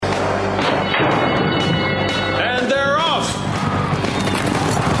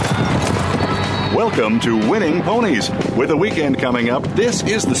Welcome to Winning Ponies. With the weekend coming up, this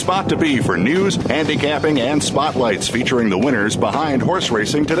is the spot to be for news, handicapping, and spotlights featuring the winners behind horse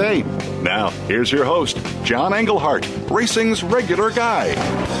racing today. Now, here's your host, John Englehart, racing's regular guy.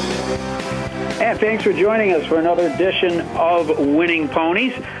 And thanks for joining us for another edition of Winning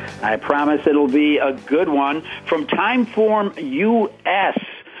Ponies. I promise it'll be a good one. From Timeform US,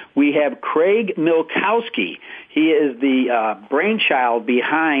 we have Craig Milkowski. He is the brainchild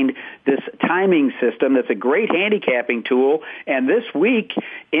behind this timing system that's a great handicapping tool. And this week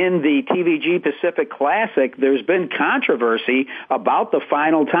in the TVG Pacific Classic, there's been controversy about the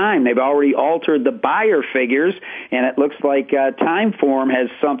final time. They've already altered the buyer figures, and it looks like Timeform has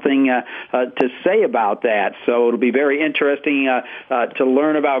something to say about that. So it'll be very interesting to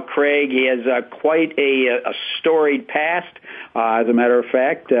learn about Craig. He has quite a storied past. As a matter of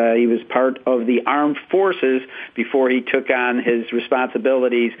fact, he was part of the armed forces before he took on his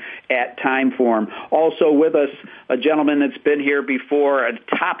responsibilities at Timeform. Also with us, a gentleman that's been here before, a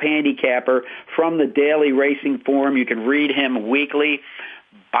top handicapper from the Daily Racing Form. You can read him weekly.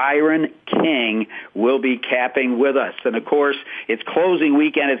 Byron King will be capping with us. And, of course, it's closing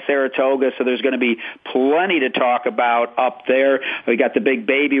weekend at Saratoga, so there's going to be plenty to talk about up there. We got the big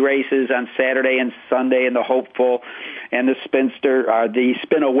baby races on Saturday and Sunday, and the Hopeful and the Spinster, the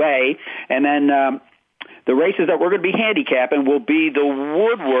Spin Away. And then the races that we're going to be handicapping will be the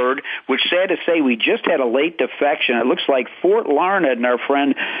Woodward, which, sad to say, we just had a late defection. It looks like Fort Larned and our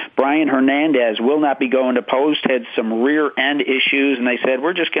friend Brian Hernandez will not be going to post, had some rear end issues, and they said,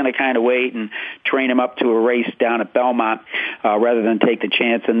 we're just going to kind of wait and train him up to a race down at Belmont rather than take the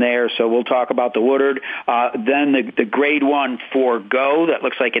chance in there. So we'll talk about the Woodward. Then the Grade 1 for Go, that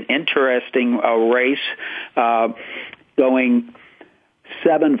looks like an interesting race going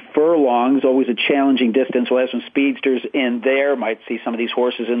 7 furlongs, always a challenging distance. We'll have some speedsters in there. Might see some of these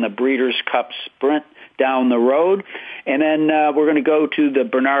horses in the Breeders' Cup Sprint down the road. And then we're going to go to the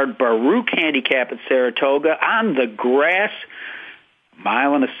Bernard Baruch Handicap at Saratoga on the grass,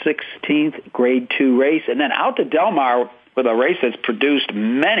 1.16 Grade 2 race. And then out to Del Mar with a race that's produced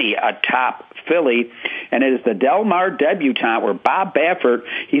many a top filly, and it is the Del Mar Debutante, where Bob Baffert,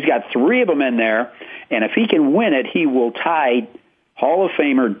 he's got 3 of them in there, and if he can win it, he will tie Hall of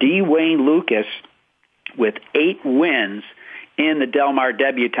Famer D. Wayne Lucas with 8 wins in the Del Mar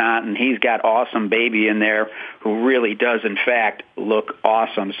Debutante, and he's got Awesome Baby in there who really does, in fact, look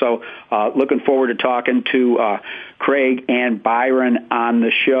awesome. So looking forward to talking to Craig and Byron on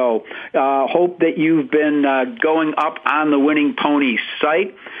the show. Hope that you've been going up on the Winning Ponies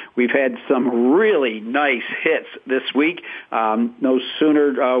site. We've had some really nice hits this week. No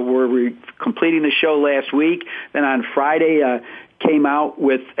sooner were we completing the show last week than on Friday came out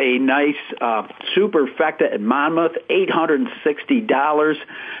with a nice superfecta at Monmouth, $860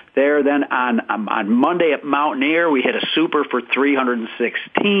 there. Then on Monday at Mountaineer, we had a super for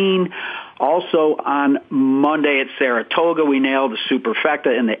 $316. Also on Monday at Saratoga, we nailed the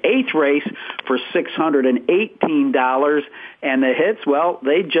superfecta in the 8th race for $618. And the hits, well,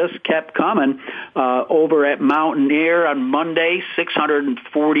 they just kept coming. Over at Mountaineer on Monday,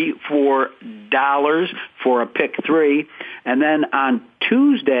 $644 for a pick 3. And then on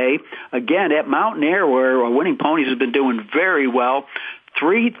Tuesday, again at Mountaineer, where Winning Ponies has been doing very well,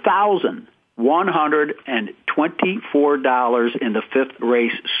 $3,124 in the 5th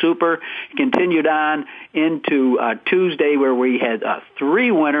race super. Continued on into Tuesday, where we had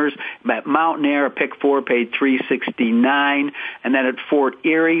 3 winners. At Mountaineer, a pick 4 paid $369, and then at Fort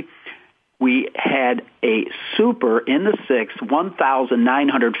Erie, we had a super in the 6th,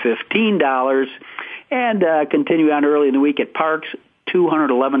 $1,915, and continue on early in the week at Parks,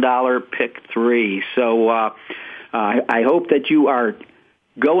 $211 pick 3. So I hope that you are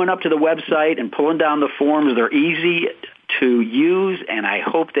going up to the website and pulling down the forms. They're easy to use, and I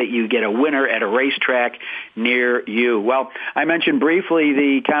hope that you get a winner at a racetrack near you. Well, I mentioned briefly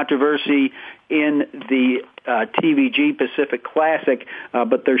the controversy in the TVG Pacific Classic,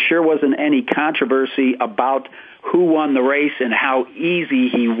 but there sure wasn't any controversy about who won the race and how easy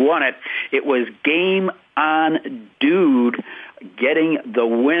he won it. It was Game On Dude getting the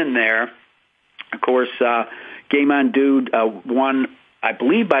win there. Of course, Game On Dude won, I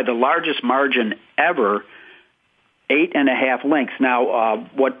believe, by the largest margin ever, 8.5 lengths. Now,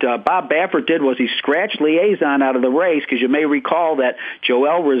 what Bob Baffert did was he scratched Liaison out of the race, because you may recall that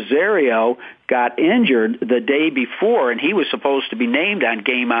Joel Rosario got injured the day before, and he was supposed to be named on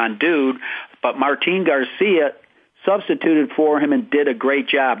Game On Dude, but Martin Garcia substituted for him and did a great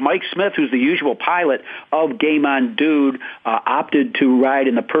job. Mike Smith, who's the usual pilot of Game On Dude, opted to ride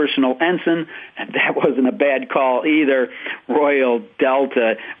in the personal ensign, and that wasn't a bad call either. Royal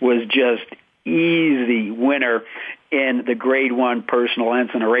Delta was just easy winner in the Grade 1 personal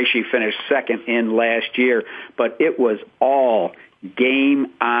ensign race. She finished second in last year, but it was all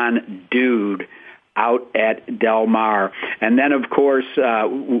game on dude out at Del Mar. And then, of course,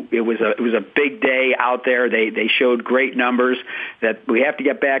 it was a big day out there. They showed great numbers. That we have to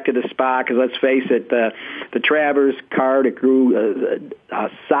get back to the Spa, because let's face it, the Travers card, it grew a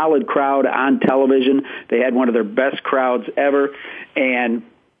solid crowd on television. They had one of their best crowds ever. And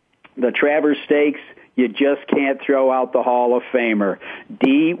the Travers Stakes, you just can't throw out the Hall of Famer.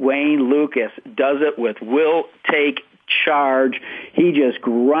 D. Wayne Lucas does it with Will Take Charge. He just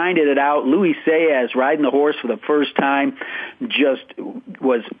grinded it out. Luis Saez, riding the horse for the first time, just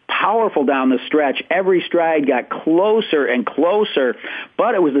was powerful down the stretch. Every stride got closer and closer,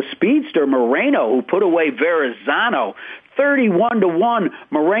 but it was the speedster Moreno who put away Verrazano. 31-1.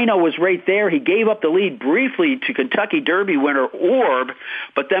 Moreno was right there. He gave up the lead briefly to Kentucky Derby winner Orb,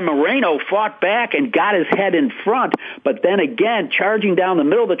 but then Moreno fought back and got his head in front. But then again, charging down the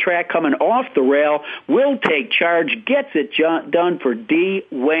middle of the track, coming off the rail, Will Take Charge, gets it done for D.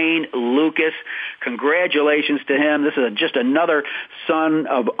 Wayne Lucas. Congratulations to him. This is just another son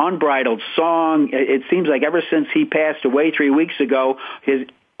of unbridled song. It seems like ever since he passed away 3 weeks ago, his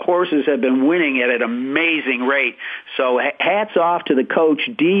horses have been winning at an amazing rate. So hats off to the coach,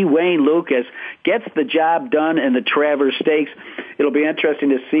 D. Wayne Lucas. Gets the job done in the Travers Stakes. It'll be interesting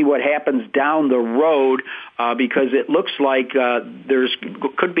to see what happens down the road because it looks like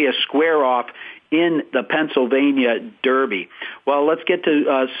could be a square-off in the Pennsylvania Derby. Well, let's get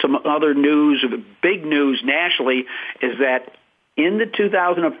to some other news. Big news nationally is that in the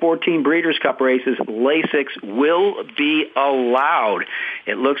 2014 Breeders' Cup races, Lasix will be allowed.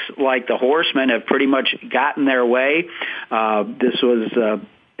 It looks like the horsemen have pretty much gotten their way. This was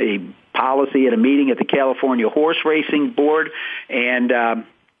a policy at a meeting at the California Horse Racing Board, and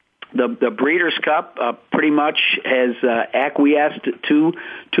the Breeders' Cup pretty much has acquiesced to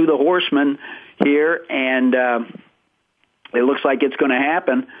the horsemen here, and it looks like it's going to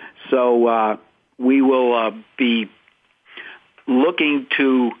happen. So we will be looking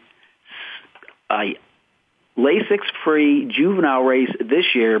to a Lasix-free juvenile race this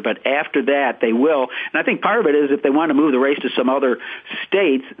year, but after that they will. And I think part of it is if they want to move the race to some other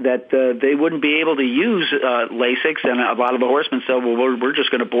states, that they wouldn't be able to use Lasix, and a lot of the horsemen said, well, we're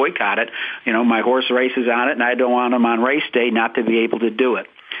just going to boycott it. You know, my horse races on it, and I don't want them on race day not to be able to do it.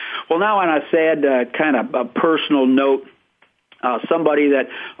 Well, now on a sad kind of a personal note, somebody that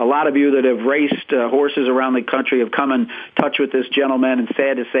a lot of you that have raced horses around the country have come in touch with this gentleman, and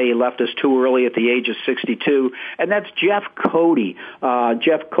sad to say he left us too early at the age of 62, and that's Jeff Cody.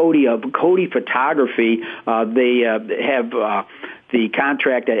 Jeff Cody of Cody Photography. They have the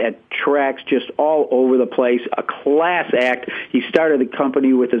contract at tracks just all over the place, a class act. He started the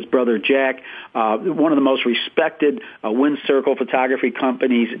company with his brother Jack, one of the most respected Wind Circle photography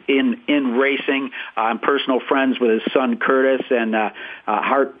companies in racing. I'm personal friends with his son Curtis, and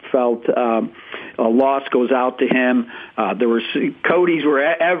heartfelt loss goes out to him. Cody's were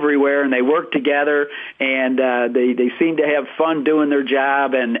everywhere, and they worked together, and they seemed to have fun doing their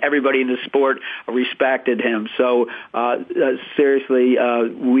job, and everybody in the sport respected him. So seriously,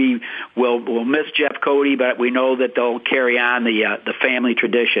 we will miss Jeff Cody, but we know that they'll carry on the family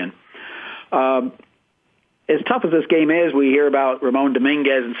tradition. As tough as this game is, we hear about Ramon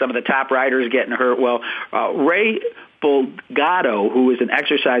Dominguez and some of the top riders getting hurt. Well, Ray Bolgado, who is an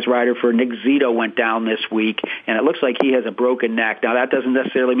exercise rider for Nick Zito, went down this week, and it looks like he has a broken neck. Now, that doesn't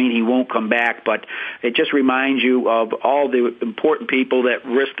necessarily mean he won't come back, but it just reminds you of all the important people that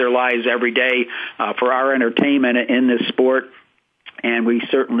risk their lives every day for our entertainment in this sport. And we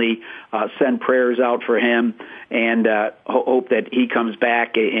certainly send prayers out for him and hope that he comes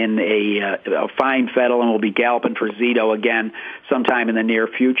back in a fine fettle and will be galloping for Zito again sometime in the near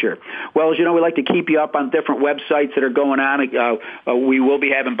future. Well, as you know, we like to keep you up on different websites that are going on. We will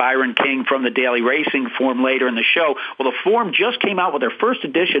be having Byron King from the Daily Racing Form later in the show. Well, the Form just came out with their first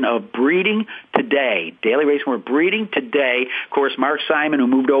edition of Breeding Today. Daily Racing, we're Breeding Today. Of course, Mark Simon, who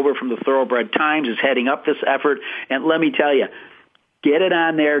moved over from the Thoroughbred Times, is heading up this effort. And let me tell you, get it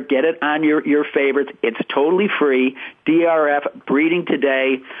on there. Get it on your favorites. It's totally free. DRF, Breeding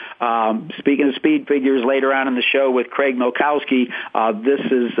Today. Speaking of speed figures later on in the show with Craig Milkowski, this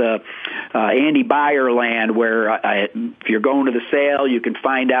is Andy Beyer land, where if you're going to the sale, you can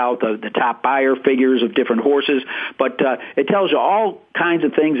find out the top buyer figures of different horses. But it tells you all kinds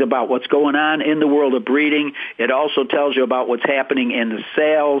of things about what's going on in the world of breeding. It also tells you about what's happening in the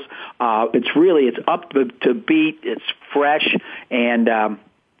sales. It's up to beat. It's fresh, and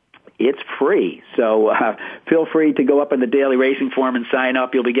it's free. So feel free to go up in the Daily Racing Form and sign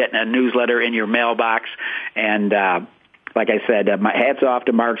up. You'll be getting a newsletter in your mailbox. And like I said, my hats off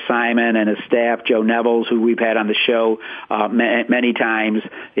to Mark Simon and his staff. Joe Nevels, who we've had on the show many times,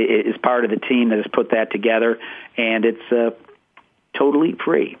 is part of the team that has put that together. And it's totally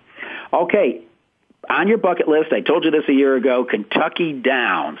free. Okay, on your bucket list, I told you this a year ago, Kentucky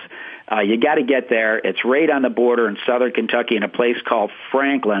Downs. You got to get there. It's right on the border in southern Kentucky in a place called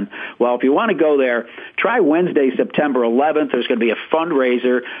Franklin. Well, if you want to go there, try Wednesday, September 11th. There's going to be a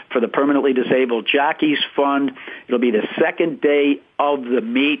fundraiser for the Permanently Disabled Jockeys Fund. It'll be the second day of the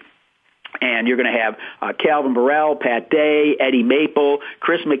meet. And you're going to have Calvin Burrell, Pat Day, Eddie Maple,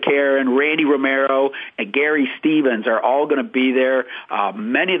 Chris McCarron, Randy Romero, and Gary Stevens are all going to be there.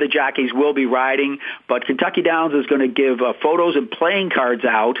 Many of the jockeys will be riding, but Kentucky Downs is going to give photos and playing cards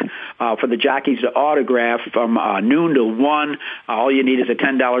out for the jockeys to autograph from noon to 1. All you need is a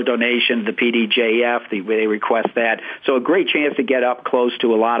 $10 donation to the PDJF. They request that. So a great chance to get up close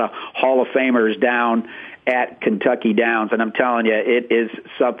to a lot of Hall of Famers down at Kentucky Downs, and I'm telling you, it is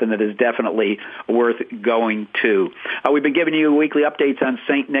something that is definitely worth going to. We've been giving you weekly updates on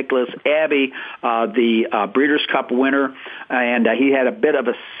St. Nicholas Abbey, the Breeders' Cup winner, and he had a bit of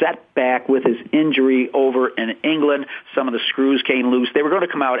a setback with his injury over in England. Some of the screws came loose. They were going to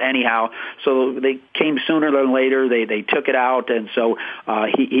come out anyhow, so they came sooner than later. They took it out, and so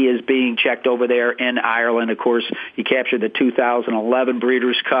he is being checked over there in Ireland. Of course, he captured the 2011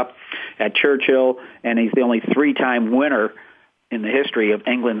 Breeders' Cup at Churchill, and he's the only three-time winner in the history of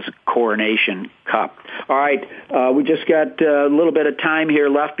England's Coronation Cup. All right, we just got a little bit of time here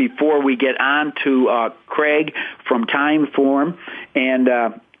left before we get on to Craig from Timeform, and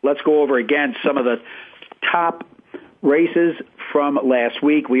let's go over again some of the top races from last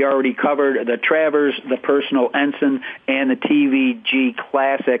week. We already covered the Travers, the Personal Ensign, and the TVG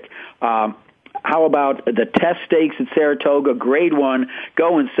Classic. How about the Test Stakes at Saratoga, Grade 1,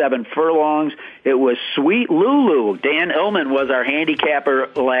 going 7 furlongs? It was Sweet Lulu. Dan Illman was our handicapper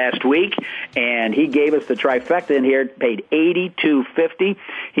last week, and he gave us the trifecta in here, paid $82.50.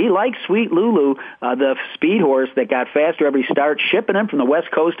 He likes Sweet Lulu, the speed horse that got faster every start, shipping him from the West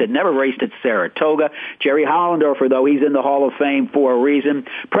Coast, had never raced at Saratoga. Jerry Hollendorfer, though, he's in the Hall of Fame for a reason.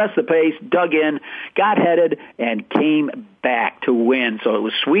 Pressed the pace, dug in, got headed, and came back to win. So it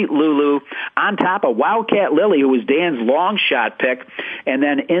was Sweet Lulu. On top of Wildcat Lily, who was Dan's long shot pick. And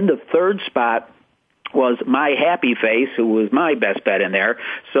then in the third spot was My Happy Face, who was my best bet in there.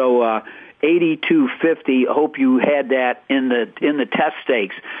 So $82.50. Hope you had that in the Test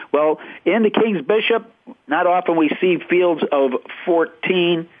Stakes. Well, in the King's Bishop, not often we see fields of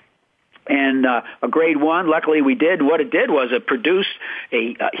 14 and a Grade 1. Luckily we did. What it did was it produced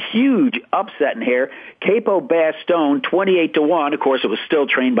a huge upset in here. Capo Bastone, 28-1. Of course, it was still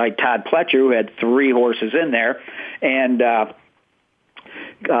trained by Todd Pletcher, who had 3 horses in there. And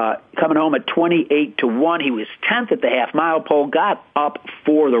coming home at 28-1. He was 10th at the half-mile pole, got up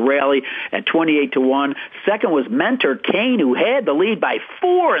for the rally at 28-1. Second was Mentor Kane, who had the lead by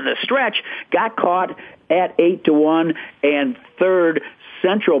 4 in the stretch, got caught at 8-1. And third,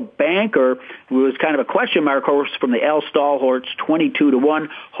 Central Banker, who was kind of a question mark horse from the L. Stallhorse, 22-1.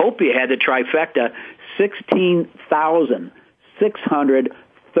 Hope you had the trifecta,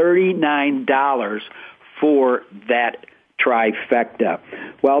 $16,639 for that trifecta.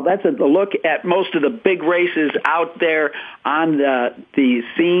 Well, that's a look at most of the big races out there on the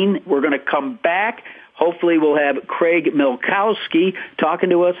scene. We're going to come back. Hopefully we'll have Craig Milkowski talking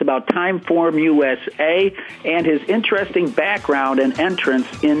to us about Timeform USA and his interesting background and entrance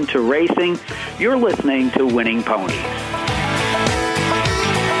into racing. You're listening to Winning Ponies.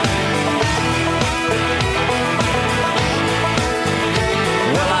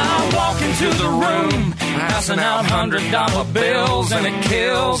 Well, I walk into the room, passing out $100 bills, and it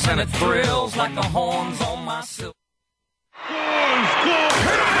kills and it thrills like the horns on my silk.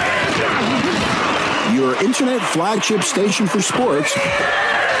 Your internet flagship station for sports.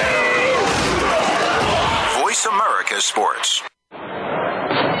 Voice America Sports. And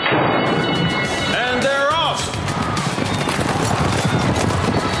they're off.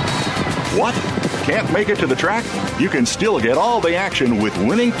 What? Can't make it to the track? You can still get all the action with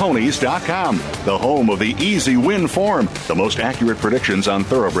winningponies.com, the home of the easy win form, the most accurate predictions on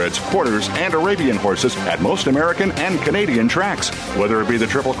thoroughbreds, quarters, and Arabian horses at most American and Canadian tracks. Whether it be the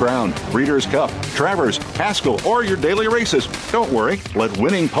Triple Crown, Breeders' Cup, Travers, Haskell, or your daily races, don't worry, let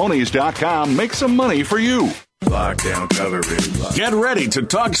winningponies.com make some money for you. Lockdown coverage. Get ready to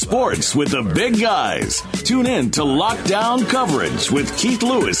talk sports with the big guys. Tune in to Lockdown Coverage with Keith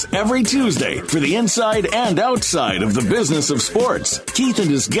Lewis every Tuesday for the inside and outside of the business of sports. Keith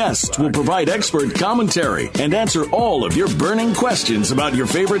and his guests will provide expert commentary and answer all of your burning questions about your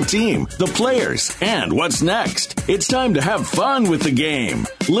favorite team, the players, and what's next. It's time to have fun with the game.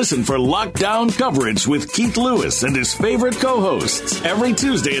 Listen for Lockdown Coverage with Keith Lewis and his favorite co-hosts every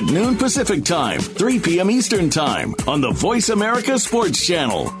Tuesday at noon Pacific Time, 3 p.m. Eastern Time on the Voice America Sports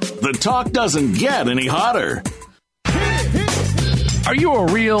Channel. The talk doesn't get any hotter. Are you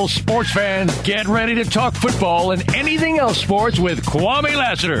a real sports fan? Get ready to talk football and anything else sports with Kwame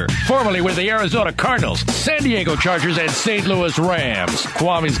Lassiter, formerly with the Arizona Cardinals, San Diego Chargers, and St. Louis Rams.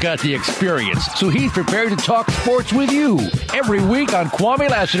 Kwame's got the experience, so he's prepared to talk sports with you every week on Kwame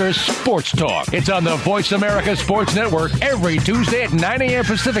Lassiter's Sports Talk. It's on the Voice America Sports Network every Tuesday at 9 a.m.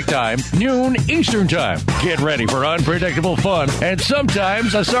 Pacific Time, noon Eastern Time. Get ready for unpredictable fun and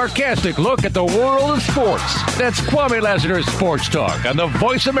sometimes a sarcastic look at the world of sports. That's Kwame Lassiter's Sports Talk on the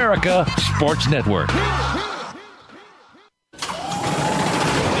Voice America Sports Network. The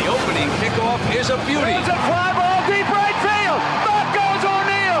opening kickoff is a beauty. It's a fly ball deep right field. Back goes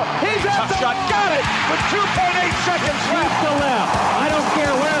O'Neal. He's at the shot. Got it with 2.8 seconds left. To left. I don't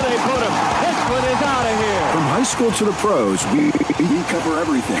care where they put him. This one is out of here. From high school to the pros, we cover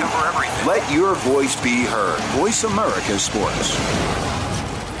everything. Let your voice be heard. Voice America Sports.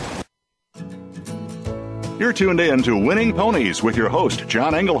 You're tuned in to Winning Ponies with your host,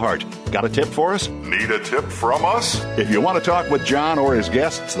 John Englehart. Got a tip for us? Need a tip from us? If you want to talk with John or his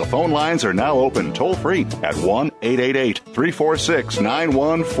guests, the phone lines are now open toll-free at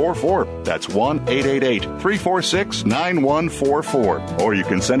 1-888-346-9144. That's 1-888-346-9144. Or you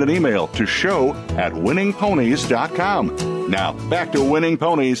can send an email to show@winningponies.com. Now, back to Winning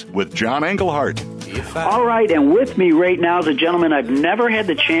Ponies with John Englehart. All right, and with me right now is a gentleman I've never had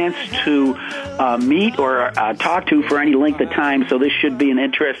the chance to meet or talk to for any length of time, so this should be an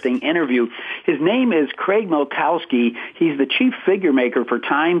interesting interview. His name is Craig Milkowski. He's the chief figure maker for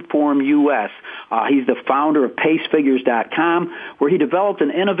Timeform US. He's the founder of PaceFigures.com, where he developed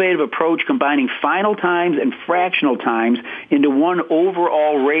an innovative approach combining final times and fractional times into one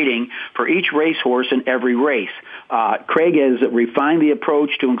overall rating for each racehorse in every race. Craig has refined the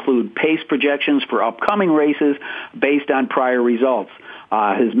approach to include pace projections for upcoming races based on prior results.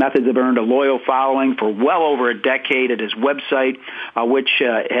 His methods have earned a loyal following for well over a decade at his website, which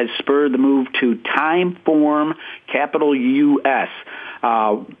has spurred the move to Timeform US.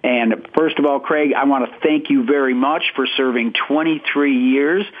 And first of all, Craig, I want to thank you very much for serving 23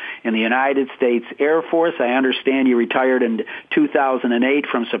 years in the United States Air Force. I understand you retired in 2008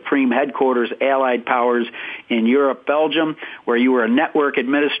 from Supreme Headquarters Allied Powers in Europe, Belgium, where you were a network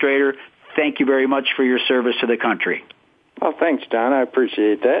administrator. Thank you very much for your service to the country. Well, thanks, John. I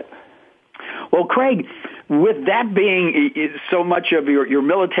appreciate that. Well, Craig, with that being so much of your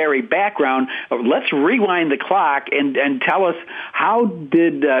military background, let's rewind the clock and tell us, how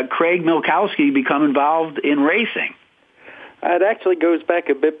did Craig Milkowski become involved in racing? It actually goes back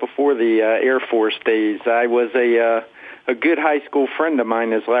a bit before the Air Force days. I was a good high school friend of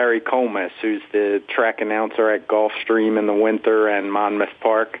mine is Larry Comas, who's the track announcer at Gulfstream in the winter and Monmouth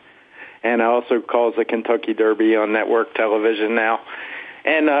Park. And also calls the Kentucky Derby on network television now.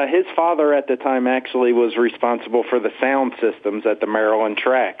 And his father at the time actually was responsible for the sound systems at the Maryland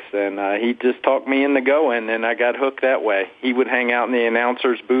tracks. And he just talked me into going, and I got hooked that way. He would hang out in the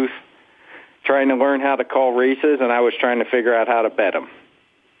announcer's booth trying to learn how to call races, and I was trying to figure out how to bet them.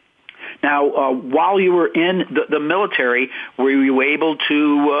 Now, while you were in the military, were you able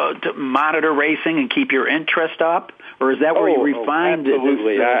to monitor racing and keep your interest up? Or is that where you refined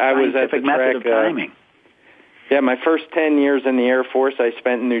absolutely. this I was at the method of timing? Yeah, my first 10 years in the Air Force I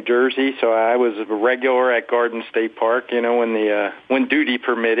spent in New Jersey, so I was a regular at Garden State Park, you know, when duty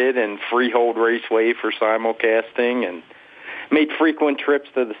permitted, and Freehold Raceway for simulcasting, and made frequent trips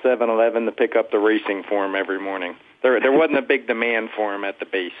to the 7-Eleven to pick up the racing form every morning. There wasn't a big demand for them at the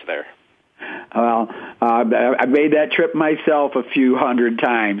base there. Well, I made that trip myself a few hundred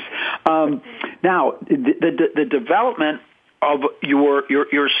times. Now, the development of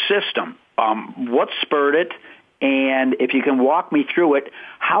your system, what spurred it, and if you can walk me through it,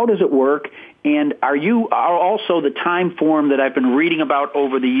 how does it work? And are also the Timeform that I've been reading about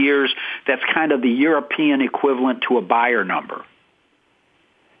over the years, that's kind of the European equivalent to a buyer number?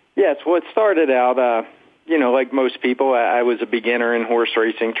 Yes, well, it started out, like most people, I was a beginner in horse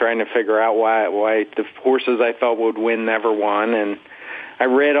racing, trying to figure out why the horses I thought would win never won, and I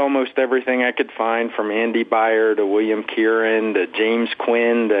read almost everything I could find, from Andy Byer to William Kieran to James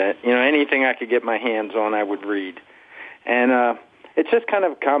Quinn to, anything I could get my hands on, I would read. And it's just kind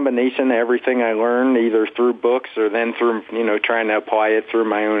of a combination of everything I learned, either through books or then through, trying to apply it through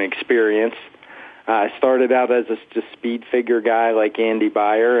my own experience. I started out as a just speed figure guy like Andy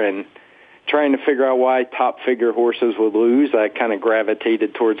Byer, and trying to figure out why top figure horses would lose. I kind of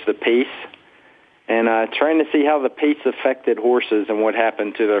gravitated towards the pace, and trying to see how the pace affected horses and what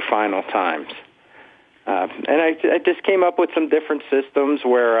happened to their final times. And I just came up with some different systems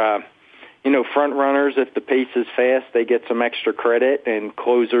where, front runners, if the pace is fast, they get some extra credit, and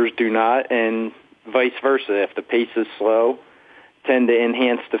closers do not, and vice versa. If the pace is slow, tend to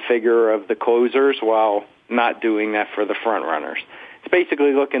enhance the figure of the closers while not doing that for the front runners. It's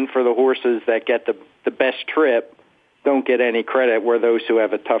basically looking for the horses that get the best trip don't get any credit, where those who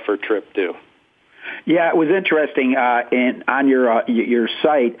have a tougher trip do. Yeah, it was interesting. On your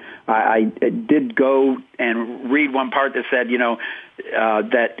site, I did go and read one part that said,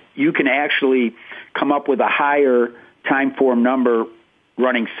 that you can actually come up with a higher time form number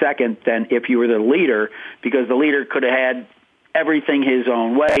running second than if you were the leader, because the leader could have had everything his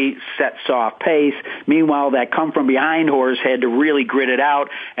own way, set soft pace. Meanwhile, that come from behind horse had to really grit it out,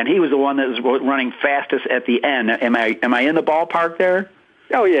 and he was the one that was running fastest at the end. Am I in the ballpark there?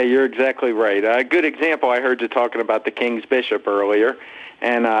 Oh, yeah, you're exactly right. A good example, I heard you talking about the King's Bishop earlier,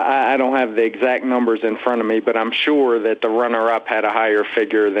 and I don't have the exact numbers in front of me, but I'm sure that the runner-up had a higher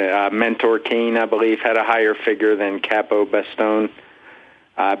figure than Mentor Kane, I believe, had a higher figure than Capo Bastogne.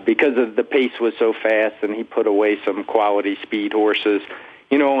 Because of the pace was so fast, and he put away some quality speed horses,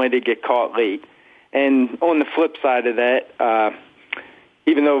 only to get caught late. And on the flip side of that,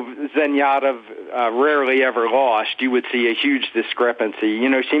 even though Zenyatta rarely ever lost, you would see a huge discrepancy.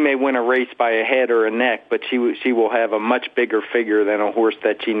 She may win a race by a head or a neck, but she will have a much bigger figure than a horse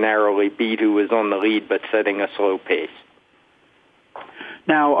that she narrowly beat who was on the lead but setting a slow pace.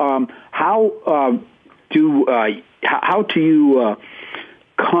 Now, how do you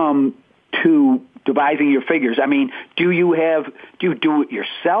come to devising your figures? I mean, do you do it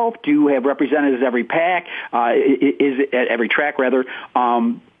yourself? Do you have representatives every pack? Is it at every track rather? Is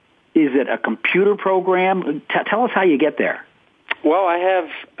it a computer program? Tell us how you get there. Well, I have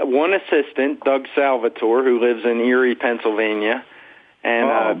one assistant, Doug Salvatore, who lives in Erie, Pennsylvania.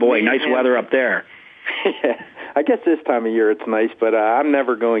 And nice weather up there. Yeah, I guess this time of year it's nice, but I'm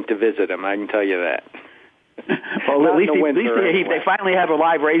never going to visit him, I can tell you that. Well, at least they finally have a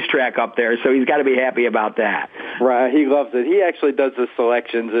live racetrack up there, so he's got to be happy about that. Right, he loves it. He actually does the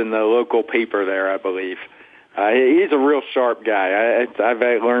selections in the local paper there, I believe. He's a real sharp guy. I've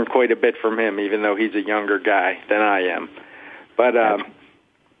learned quite a bit from him, even though he's a younger guy than I am. But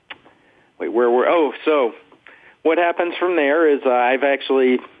so what happens from there is I've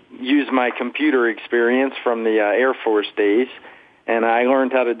actually used my computer experience from the Air Force days, and I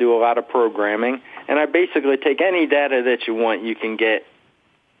learned how to do a lot of programming. And I basically take any data that you want, you can get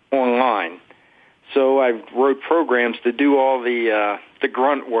online. So I wrote programs to do all the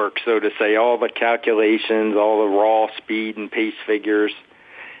grunt work, so to say, all the calculations, all the raw speed and pace figures,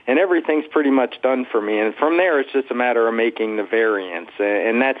 and everything's pretty much done for me. And from there, it's just a matter of making the variants,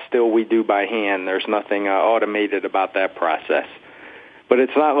 and that still we do by hand. There's nothing automated about that process. But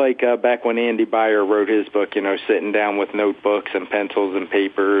it's not like back when Andy Byer wrote his book, sitting down with notebooks and pencils and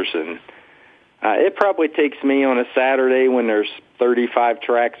papers. And it probably takes me on a Saturday when there's 35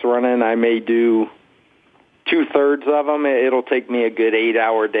 tracks running, I may do 2/3 of them. It'll take me a good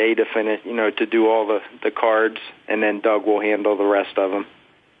 8-hour day to finish, to do all the cards, and then Doug will handle the rest of them.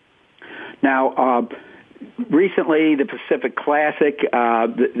 Now, recently, the Pacific Classic,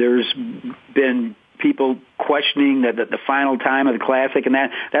 there's been people questioning the final time of the Classic, and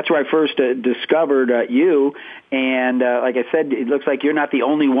that's where I first discovered you. And like I said, it looks like you're not the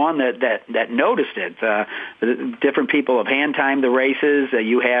only one that noticed it. Different people have hand-timed the races.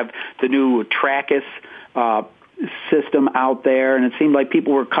 You have the new Trackus system out there, and it seemed like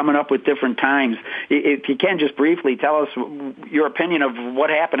people were coming up with different times. If you can just briefly tell us your opinion of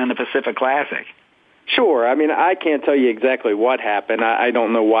what happened in the Pacific Classic. Sure. I mean, I can't tell you exactly what happened. I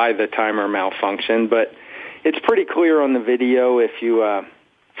don't know why the timer malfunctioned, but it's pretty clear on the video. If you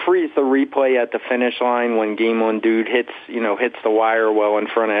freeze the replay at the finish line when Game On Dude hits the wire well in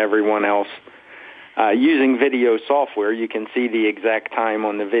front of everyone else, using video software, you can see the exact time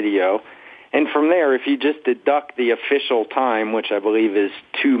on the video. And from there, if you just deduct the official time, which I believe is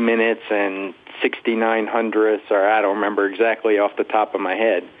 2 minutes and 69 hundredths, or I don't remember exactly off the top of my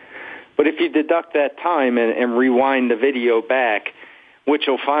head, but if you deduct that time and rewind the video back, what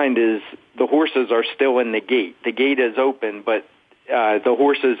you'll find is the horses are still in the gate. The gate is open, but the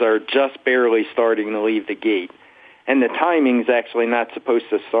horses are just barely starting to leave the gate. And the timing's actually not supposed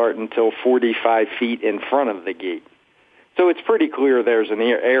to start until 45 feet in front of the gate. So it's pretty clear there's an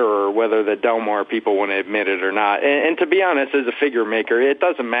error, whether the Del Mar people want to admit it or not. And to be honest, as a figure maker, it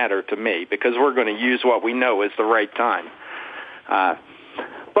doesn't matter to me because we're going to use what we know is the right time.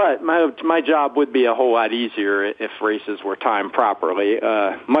 But my job would be a whole lot easier if races were timed properly,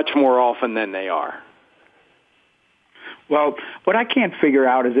 much more often than they are. Well, what I can't figure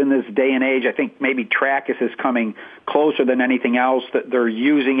out is in this day and age, I think maybe Trackers is coming closer than anything else. That they're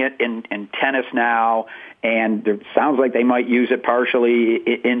using it in tennis now, and it sounds like they might use it partially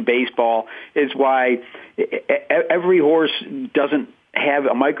in baseball, is why every horse doesn't have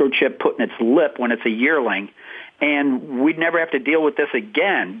a microchip put in its lip when it's a yearling, and we'd never have to deal with this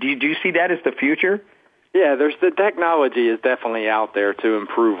again. Do you see that as the future? Yeah, the technology is definitely out there to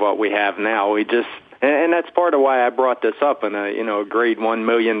improve what we have now. And that's part of why I brought this up in a grade $1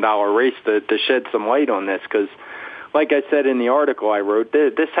 million race to shed some light on this, because like I said in the article I wrote,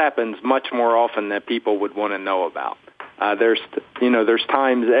 this happens much more often than people would want to know about. There's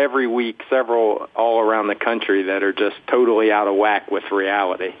times every week, several all around the country that are just totally out of whack with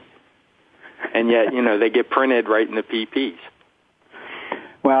reality. And yet, they get printed right in the PPs.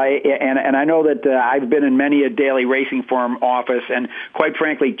 Well, and I know that I've been in many a daily racing form office, and quite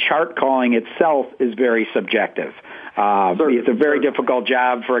frankly, chart calling itself is very subjective. It's a very difficult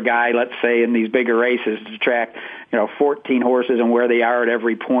job for a guy, let's say, in these bigger races to track, 14 horses and where they are at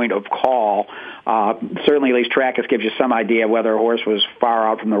every point of call. Certainly, at least Trackers gives you some idea whether a horse was far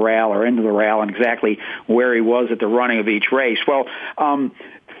out from the rail or into the rail and exactly where he was at the running of each race. Well,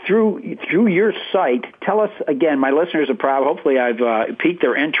 through your site, tell us again. My listeners are proud. Hopefully, I've piqued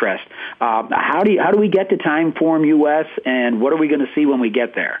their interest. How do we get to Timeform US, and what are we going to see when we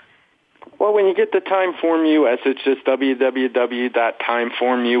get there? Well, when you get to Timeform US, it's just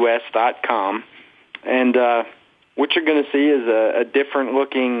www.timeformus.com, and what you're going to see is a different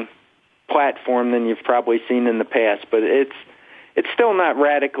looking platform than you've probably seen in the past, but it's still not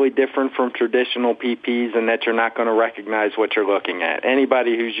radically different from traditional PPs in that you're not going to recognize what you're looking at.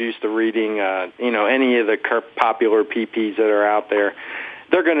 Anybody who's used to reading, any of the popular PPs that are out there,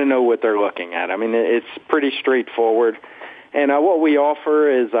 they're going to know what they're looking at. I mean, it's pretty straightforward. And what we offer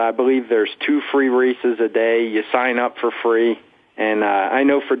is, I believe there's 2 free races a day. You sign up for free. And I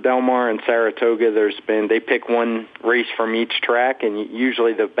know for Del Mar and Saratoga, they pick one race from each track, and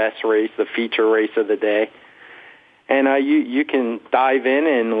usually the best race, the feature race of the day. And you can dive in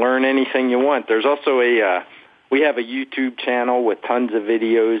and learn anything you want. There's also we have a YouTube channel with tons of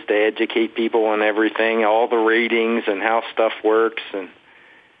videos to educate people on everything, all the ratings and how stuff works, and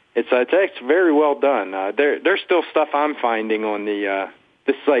it's very well done. There's still stuff I'm finding on the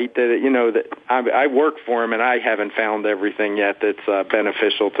site that I work for them, and I haven't found everything yet that's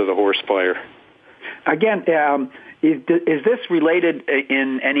beneficial to the horse player. Again. Is this related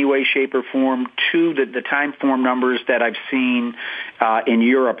in any way, shape, or form to the Timeform numbers that I've seen in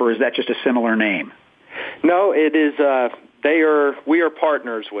Europe, or is that just a similar name? No, it is. We are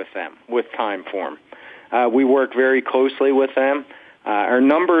partners with them, with Timeform. We work very closely with them. Our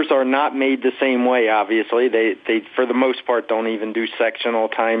numbers are not made the same way, obviously. They for the most part, don't even do sectional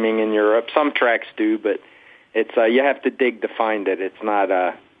timing in Europe. Some tracks do, but it's you have to dig to find it. It's not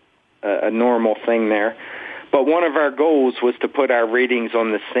a normal thing there. But one of our goals was to put our ratings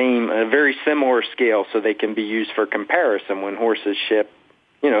on a very similar scale so they can be used for comparison when horses ship,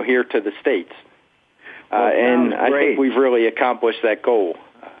 here to the States. And I think we've really accomplished that goal.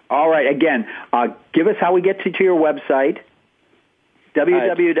 All right. Again, give us how we get to your website,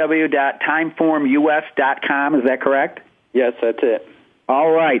 www.timeformus.com. Is that correct? Yes, that's it.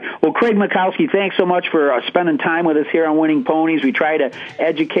 All right. Well, Craig Milkowski, thanks so much for spending time with us here on Winning Ponies. We try to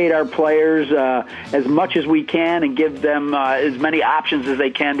educate our players as much as we can and give them as many options as they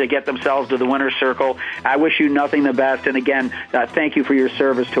can to get themselves to the winner's circle. I wish you nothing the best. And again, thank you for your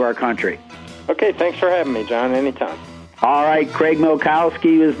service to our country. Okay, thanks for having me, John. Anytime. All right, Craig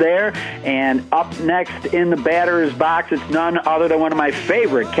Milkowski was there. And up next in the batter's box, it's none other than one of my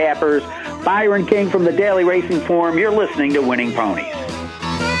favorite cappers, Byron King from the Daily Racing Forum. You're listening to Winning Ponies.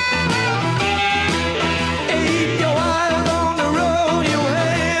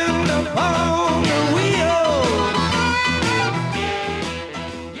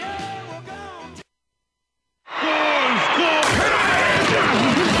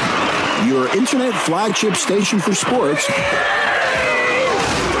 Your internet flagship station for sports.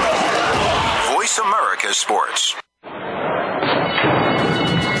 Voice America Sports. And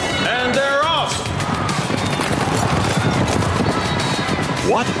they're off.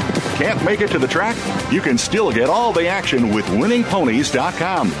 What? Can't make it to the track? You can still get all the action with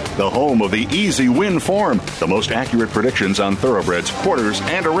winningponies.com, the home of the easy win form, the most accurate predictions on thoroughbreds, quarters,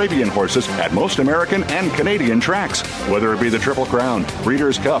 and Arabian horses at most American and Canadian tracks. Whether it be the Triple Crown,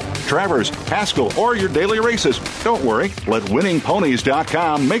 Breeders' Cup, Travers, Haskell, or your daily races, don't worry. Let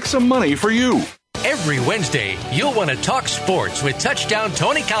winningponies.com make some money for you. Every Wednesday, you'll want to talk sports with touchdown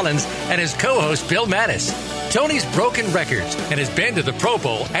Tony Collins and his co-host Bill Mattis. Tony's broken records and has been to the Pro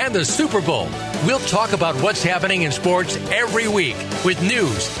Bowl and the Super Bowl. We'll talk about what's happening in sports every week with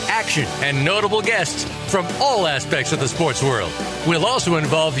news, action, and notable guests from all aspects of the sports world. We'll also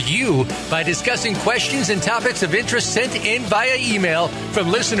involve you by discussing questions and topics of interest sent in via email from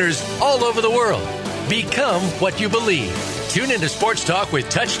listeners all over the world. Become what you believe. Tune into Sports Talk with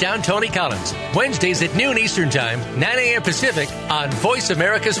Touchdown Tony Collins, Wednesdays at noon Eastern Time, 9 a.m. Pacific on Voice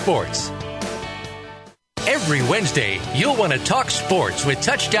America Sports. Every Wednesday, you'll want to talk sports with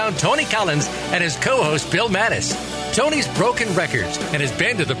Touchdown Tony Collins and his co-host Bill Mattis. Tony's broken records and has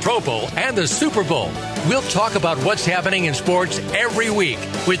been to the Pro Bowl and the Super Bowl. We'll talk about what's happening in sports every week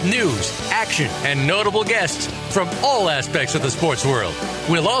with news, action, and notable guests from all aspects of the sports world.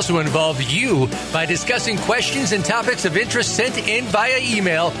 We'll also involve you by discussing questions and topics of interest sent in via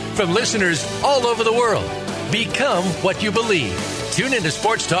email from listeners all over the world. Become what you believe. Tune into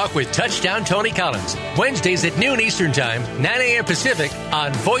Sports Talk with Touchdown Tony Collins, Wednesdays at noon Eastern Time, 9 a.m. Pacific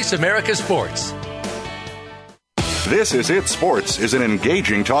on Voice America Sports. This Is It Sports is an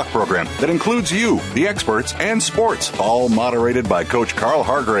engaging talk program that includes you, the experts, and sports, all moderated by Coach Carl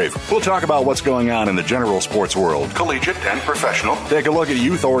Hargrave. We'll talk about what's going on in the general sports world, collegiate and professional. Take a look at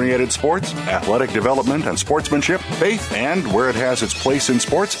youth-oriented sports, athletic development and sportsmanship, faith, and where it has its place in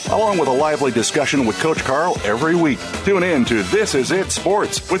sports, along with a lively discussion with Coach Carl every week. Tune in to This Is It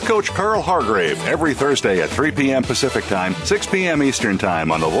Sports with Coach Carl Hargrave every Thursday at 3 p.m. Pacific Time, 6 p.m. Eastern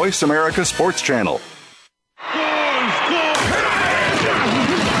Time on the Voice America Sports Channel.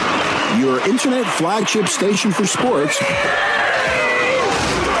 Your internet flagship station for sports.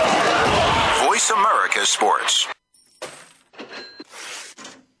 Voice America Sports.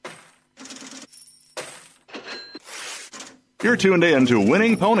 You're tuned in to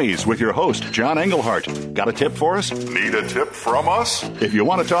Winning Ponies with your host, John Englehart. Got a tip for us? Need a tip from us? If you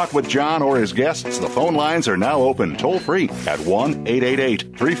want to talk with John or his guests, the phone lines are now open toll-free at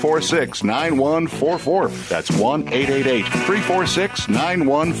 1-888-346-9144. That's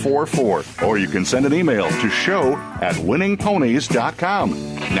 1-888-346-9144. Or you can send an email to show@winningponies.com.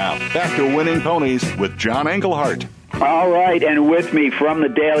 Now, back to Winning Ponies with John Englehart. All right, and with me from the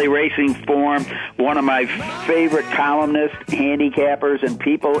Daily Racing Form, one of my favorite columnists, handicappers, and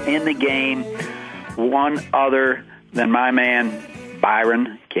people in the game, one other than my man,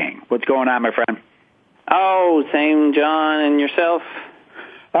 Byron King. What's going on, my friend? Oh, same, John, and yourself?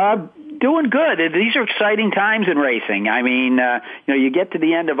 Doing good. These are exciting times in racing. I mean, you get to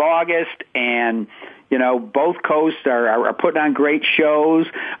the end of August, and both coasts are putting on great shows,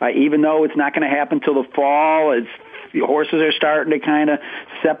 even though it's not going to happen till the fall. The horses are starting to kind of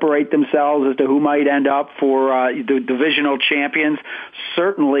separate themselves as to who might end up for the divisional champions.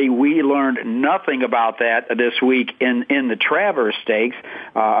 Certainly, we learned nothing about that this week in the Travers Stakes,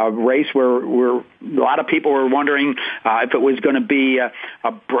 a race where a lot of people were wondering if it was going to be a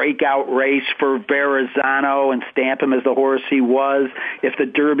breakout race for Verrazano and stamp him as the horse he was, if the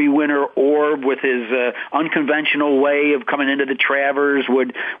Derby winner Orb, with his unconventional way of coming into the Travers,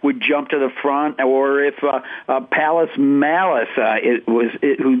 would jump to the front, or if Palace Malice,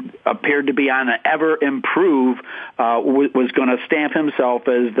 who appeared to be on an ever improve, was going to stamp himself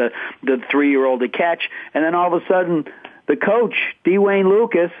as the 3-year-old to catch. And then all of a sudden, the coach, Dwayne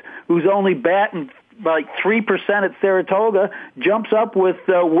Lucas, who's only batting like 3% at Saratoga, jumps up with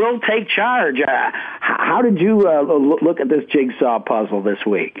 "We'll take charge." How did you look at this jigsaw puzzle this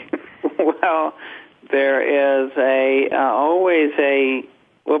week? Well, there is always a.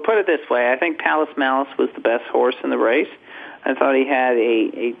 We'll put it this way. I think Palace Malice was the best horse in the race. I thought he had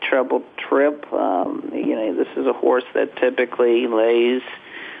a troubled trip. This is a horse that typically lays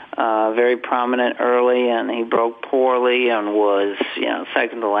very prominent early, and he broke poorly and was,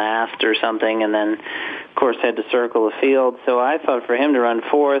 second to last or something, and then, of course, had to circle the field. So I thought for him to run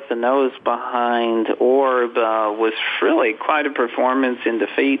fourth, the nose behind Orb was really quite a performance in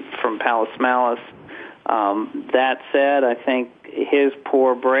defeat from Palace Malice. That said, I think his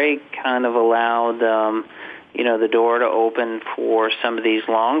poor break kind of allowed, the door to open for some of these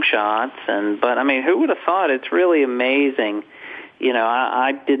long shots. But I mean, who would have thought? It's really amazing.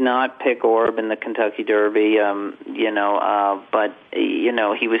 I did not pick Orb in the Kentucky Derby, but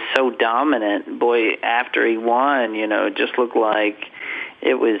he was so dominant. Boy, after he won, it just looked like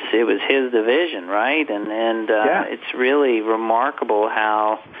it was his division, right? And it's really remarkable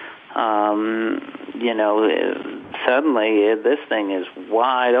how suddenly this thing is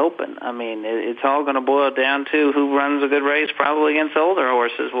wide open. I mean, it's all going to boil down to who runs a good race, probably against older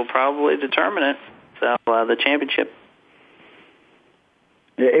horses, will probably determine it. So the championship.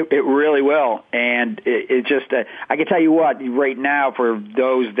 It really will, and it just I can tell you what, right now, for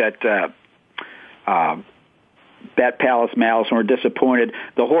those that bet Palace Malice and were disappointed,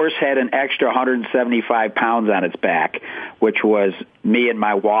 the horse had an extra 175 pounds on its back, which was me and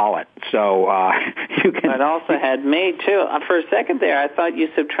my wallet. So you can. It also had me too. For a second there, I thought you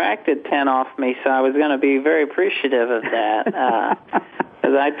subtracted 10 off me, so I was going to be very appreciative of that.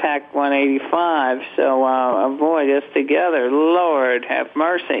 Because I packed 185, so boy, just together, Lord have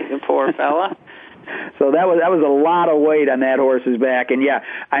mercy, the poor fella. So that was a lot of weight on that horse's back, and yeah,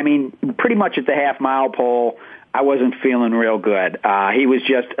 I mean, pretty much at the half-mile pole, I wasn't feeling real good. He was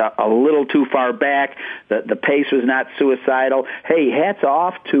just a little too far back. The pace was not suicidal. Hey, hats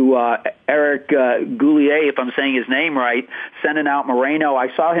off to Eric Goulier, if I'm saying his name right, sending out Moreno. I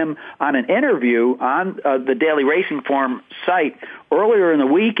saw him on an interview on the Daily Racing Form site earlier in the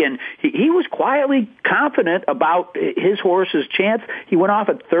week, and he was quietly confident about his horse's chance. He went off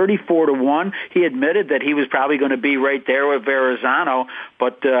at 34-1. He admitted that he was probably going to be right there with Verrazano,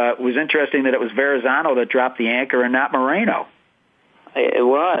 but it was interesting that it was Verrazano that dropped the anchor and not Moreno. It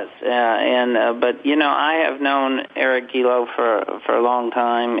was, but I have known Eric Guillot for a long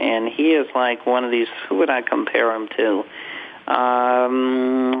time, and he is like one of these. Who would I compare him to?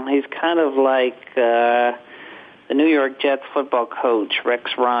 He's kind of like the New York Jets football coach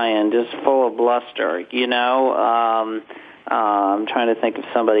Rex Ryan, just full of bluster. I'm trying to think if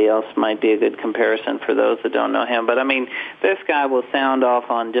somebody else might be a good comparison for those that don't know him. But, I mean, this guy will sound off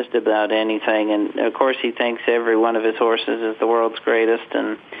on just about anything. And, of course, he thinks every one of his horses is the world's greatest.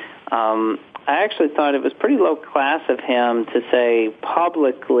 And I actually thought it was pretty low class of him to say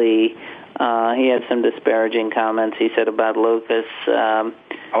publicly he had some disparaging comments he said about Lucas. I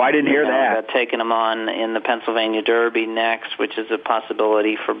didn't hear that. About taking him on in the Pennsylvania Derby next, which is a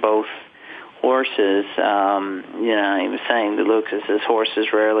possibility for both horses. He was saying that Lucas's horses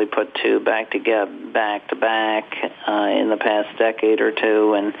rarely put two back to back in the past decade or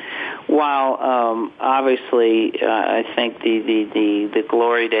two. And while obviously I think the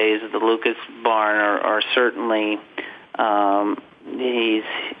glory days of the Lucas barn are certainly he's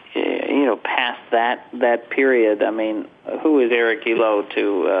past that period. I mean, who is Eric Guillot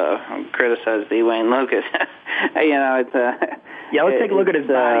to criticize the Wayne Lucas? It's yeah, let's take a look at his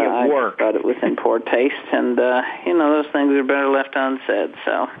body of work. I thought it was in poor taste, and those things are better left unsaid.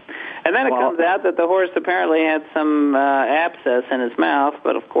 So, and then it comes out that the horse apparently had some abscess in his mouth,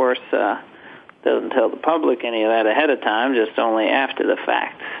 but of course doesn't tell the public any of that ahead of time, just only after the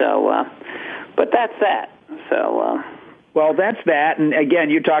fact. So, but that's that. So. Well, that's that, and again,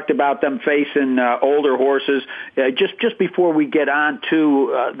 you talked about them facing older horses. Just before we get on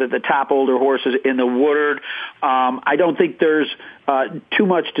to the top older horses in the Woodard, I don't think there's too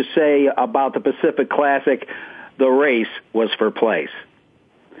much to say about the Pacific Classic. The race was for place.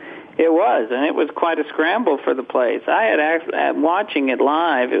 It was, and it was quite a scramble for the place. I had watching it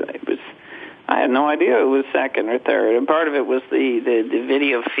live. I had no idea it was second or third, and part of it was the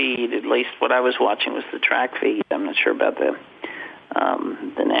video feed. At least what I was watching was the track feed. I'm not sure about the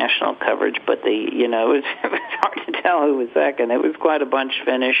national coverage, but it was hard to tell who was second. It was quite a bunch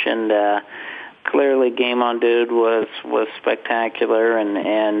finish, and clearly Game On Dude was spectacular,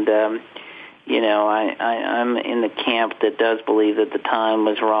 and I'm in the camp that does believe that the time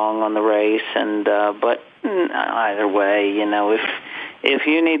was wrong on the race, and but either way, if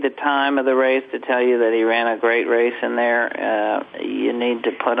you need the time of the race to tell you that he ran a great race in there, you need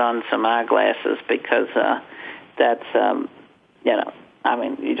to put on some eyeglasses, because that's,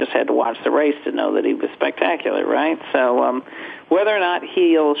 you just had to watch the race to know that he was spectacular, right? So whether or not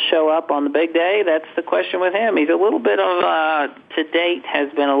he'll show up on the big day, that's the question with him. He's a little bit of, to date,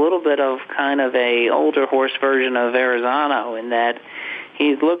 has been a little bit of kind of a older horse version of Verrazano, in that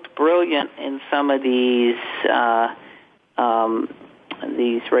he's looked brilliant in some of these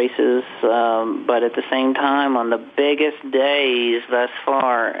races, but at the same time, on the biggest days thus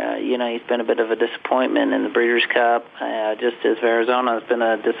far, he's been a bit of a disappointment in the Breeders' Cup, just as Verrazano has been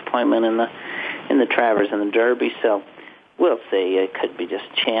a disappointment in the Travers and the Derby. So we'll see. It could be just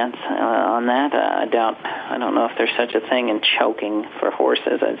chance on that. I don't know if there's such a thing in choking for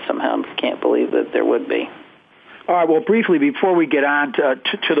horses. I somehow can't believe that there would be. All right, well, briefly, before we get on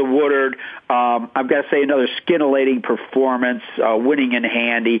to the Woodard, I've got to say another scintillating performance, winning in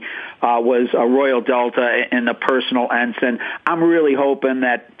Handy, was a Royal Delta in the personal ensign. I'm really hoping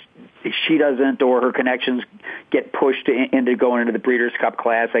that she doesn't, or her connections get pushed into going into the Breeders' Cup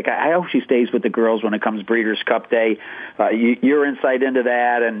Classic. I hope she stays with the girls when it comes Breeders' Cup Day. Your insight into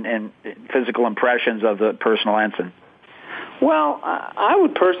that and physical impressions of the personal ensign. Well, I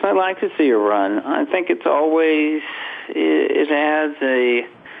would personally like to see her run. I think it has a,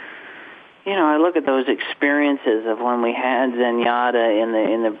 I look at those experiences of when we had Zenyatta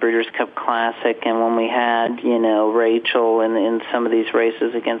in the Breeders' Cup Classic, and when we had, Rachel in some of these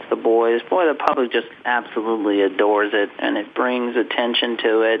races against the boys. Boy, the public just absolutely adores it, and it brings attention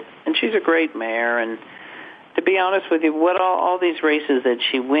to it. And she's a great mare, and to be honest with you, what all these races that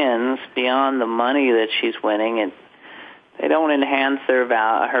she wins, beyond the money that she's winning, they don't enhance her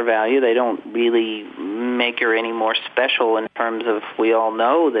value. They don't really make her any more special in terms of, we all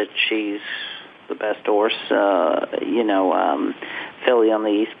know that she's the best horse, filly on the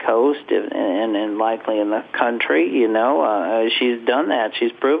East Coast and likely in the country. She's done that.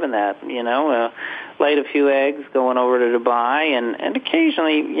 She's proven that. Laid a few eggs going over to Dubai, and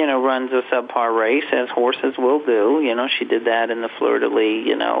occasionally, runs a subpar race, as horses will do. She did that in the Fleur-de-Lis,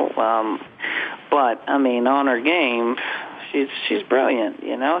 But, on her game, she's brilliant,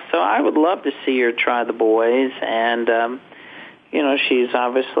 So I would love to see her try the boys, and, she's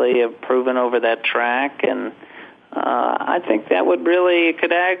obviously proven over that track, and I think that would really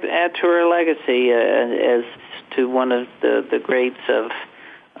could add to her legacy as to one of the greats of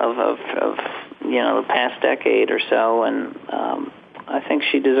the past decade or so, and I think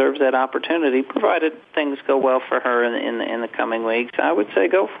she deserves that opportunity, provided things go well for her in the coming weeks. I would say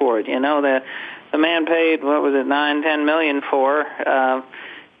go for it. The man paid, what was it, $9-10 million for her.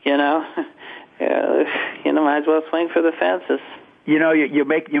 Might as well swing for the fences. You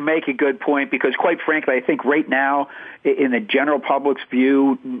make a good point, because quite frankly, I think right now, in the general public's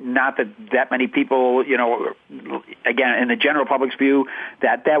view, not that many people, again, in the general public's view,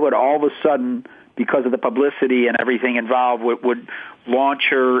 that would all of a sudden, because of the publicity and everything involved, would launch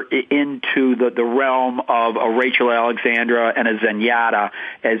her into the realm of a Rachel Alexandra and a Zenyatta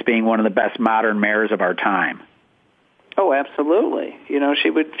as being one of the best modern mares of our time. Oh, absolutely.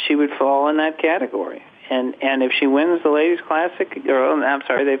 She would fall in that category. And if she wins the Ladies Classic,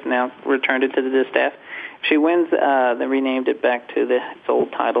 they've now returned it to the distaff. If she wins, they renamed it back to its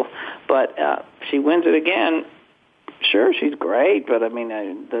old title. But if she wins it again, sure, she's great. But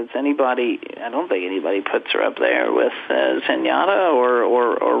does anybody? I don't think anybody puts her up there with Zenyatta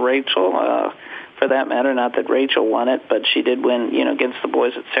or Rachel, for that matter. Not that Rachel won it, but she did win, against the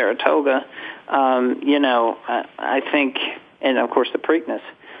boys at Saratoga. I think, and of course the Preakness.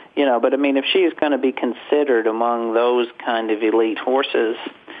 But if she's going to be considered among those kind of elite horses,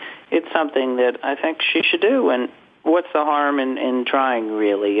 it's something that I think she should do. And what's the harm in trying,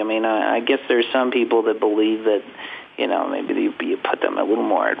 really? I guess there's some people that believe that, maybe you put them a little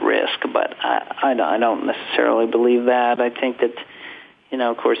more at risk, but I don't necessarily believe that. I think that,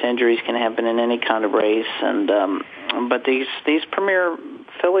 of course, injuries can happen in any kind of race, and but these premier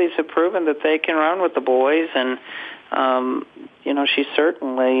fillies have proven that they can run with the boys, and she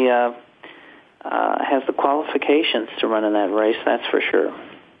certainly has the qualifications to run in that race, that's for sure.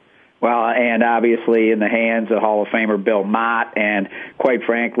 Well, and obviously in the hands of Hall of Famer Bill Mott, and quite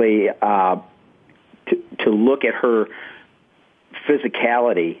frankly, to look at her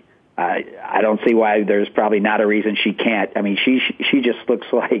physicality, I don't see why there's probably not a reason she can't. She just looks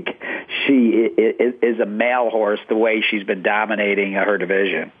like she is a male horse the way she's been dominating her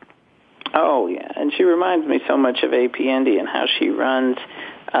division. Oh, yeah, and she reminds me so much of AP Indy and how she runs,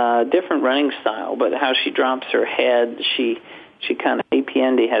 different running style, but how she drops her head. She kind of, AP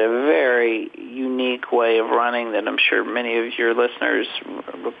Indy had a very unique way of running that I'm sure many of your listeners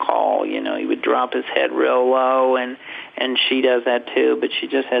recall. He would drop his head real low, and she does that too, but she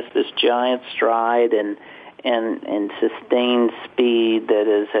just has this giant stride and sustained speed that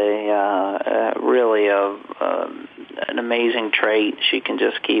is really an amazing trait. She can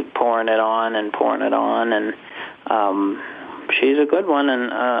just keep pouring it on, and she's a good one,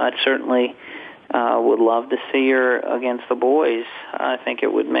 and I certainly would love to see her against the boys. I think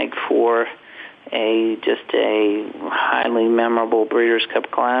it would make for just a highly memorable Breeders' Cup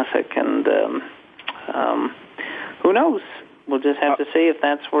Classic, and who knows? We'll just have to see if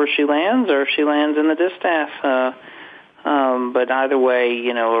that's where she lands, or if she lands in the distaff. But either way,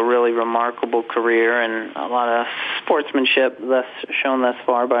 a really remarkable career and a lot of sportsmanship shown thus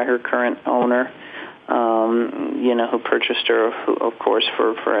far by her current owner. who purchased her, of course,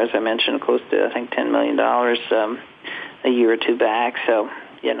 for as I mentioned, close to, I think, $10 million a year or two back. So,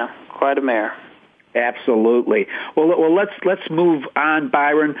 quite a mare. Absolutely. Well, let's move on,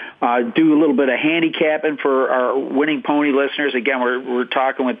 Byron. Do a little bit of handicapping for our winning pony listeners. Again, we're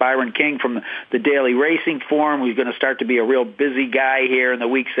talking with Byron King from the Daily Racing Forum. He's going to start to be a real busy guy here in the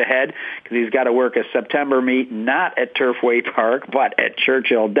weeks ahead because he's got to work a September meet, not at Turfway Park, but at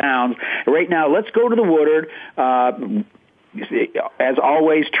Churchill Downs. Right now, let's go to the Woodard. As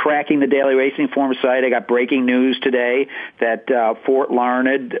always, tracking the Daily Racing Forum site, I got breaking news today that Fort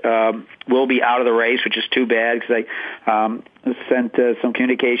Larned will be out of the race, which is too bad because I sent some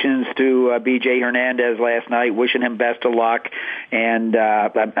communications to B.J. Hernandez last night, wishing him best of luck. And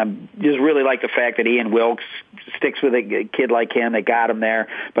I just really like the fact that Ian Wilkes sticks with a kid like him. They got him there.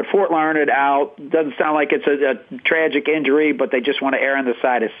 But Fort Larned out. Doesn't sound like it's a tragic injury, but they just want to err on the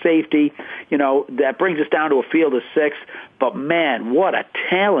side of safety. That brings us down to a field of 6. But, man, what a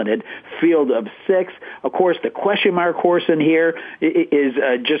talented field of 6. Of course, the question mark horse in here is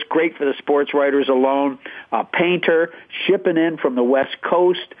just great for the sports writers alone. Painter, shipping in from the West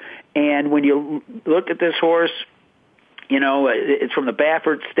Coast. And when you look at this horse, it's from the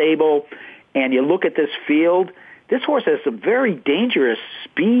Baffert stable, and you look at this field, this horse has some very dangerous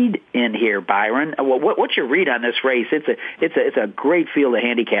speed in here, Byron. What's your read on this race? It's a great field of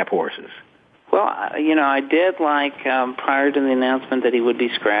handicap horses. Well, I did like prior to the announcement that he would be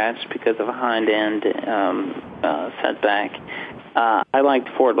scratched because of a hind end setback. I liked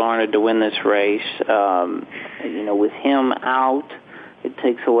Fort Larned to win this race. With him out, it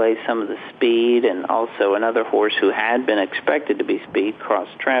takes away some of the speed, and also another horse who had been expected to be speed, Cross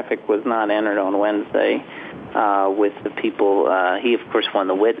Traffic, was not entered on Wednesday with the people. He, of course, won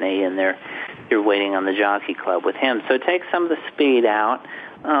the Whitney, and you're waiting on the Jockey Club with him. So it takes some of the speed out.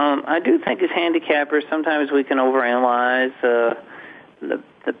 I do think as handicappers, sometimes we can overanalyze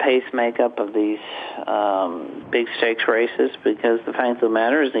the pace makeup of these big stakes races, because the fact of the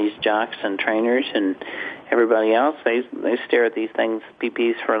matter is these jocks and trainers and everybody else, they stare at these things,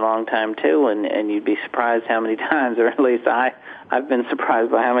 PPs, for a long time too, and you'd be surprised how many times, or at least I've been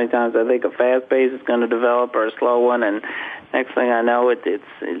surprised by how many times I think a fast pace is going to develop or a slow one, and next thing I know,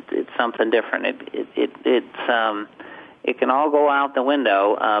 it's something different. It can all go out the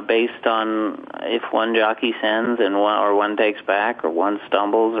window based on if one jockey sends and one takes back or one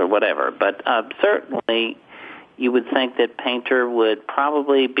stumbles or whatever. But certainly you would think that Painter would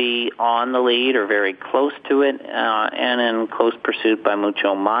probably be on the lead or very close to it, and in close pursuit by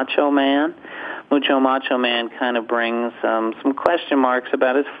Mucho Macho Man. Mucho Macho Man kind of brings some question marks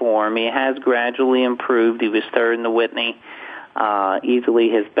about his form. He has gradually improved. He was third in the Whitney, easily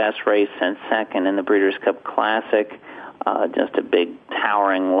his best race since second in the Breeders' Cup Classic. Just a big,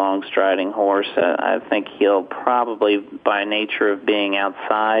 towering, long-striding horse. I think he'll probably, by nature of being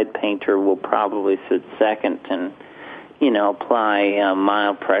outside, Painter will probably sit second and, apply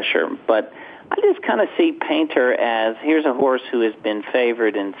mild pressure. But I just kind of see Painter as, here's a horse who has been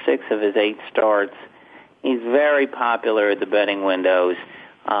favored in 6 of his 8 starts. He's very popular at the betting windows.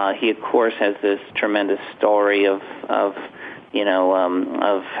 He, of course, has this tremendous story of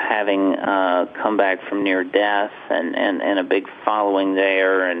having come back from near death and a big following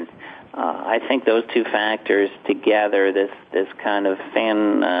there, and I think those two factors together, this kind of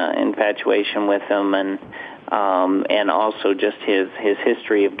fan infatuation with him, and also just his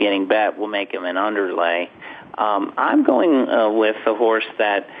history of getting bet, will make him an underlay. I'm going with a horse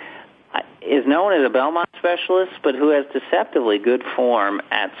that is known as a Belmont specialist, but who has deceptively good form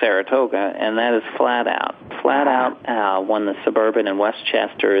at Saratoga, and that is Flat Out. Flat Out won the Suburban in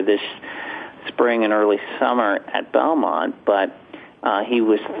Westchester this spring and early summer at Belmont, but he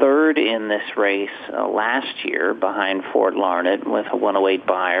was third in this race last year behind Fort Larned with a 108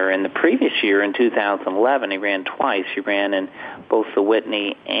 buyer. And the previous year, in 2011, he ran twice. He ran in both the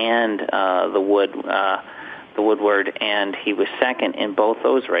Whitney and the Woodward, and he was second in both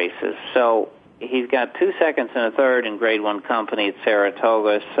those races. So he's got 2 seconds and a third in Grade 1 company at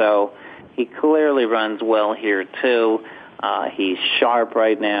Saratoga, so he clearly runs well here, too. He's sharp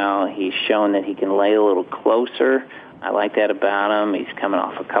right now. He's shown that he can lay a little closer. I like that about him. He's coming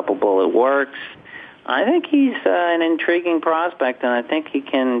off a couple bullet works. I think he's an intriguing prospect, and I think he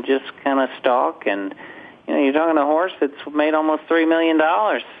can just kind of stalk. And, you're talking a horse that's made almost $3 million.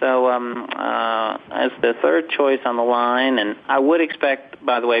 So as the third choice on the line, and I would expect,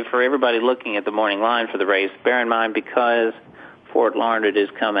 by the way, for everybody looking at the morning line for the race, bear in mind, because Fort Larned is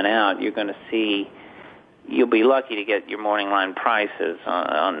coming out, you're going to see, you'll be lucky to get your morning line prices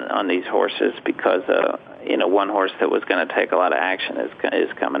on these horses, because one horse that was going to take a lot of action is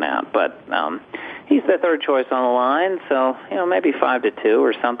coming out. But he's the third choice on the line, so maybe 5-2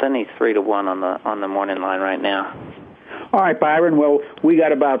 or something. He's 3-1 on the morning line right now. All right, Byron. Well, we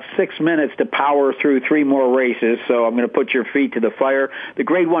got about 6 minutes to power through 3 more races, so I'm going to put your feet to the fire. The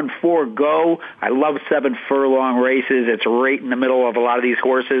Grade 1-4 Go. I love 7 furlong races. It's right in the middle of a lot of these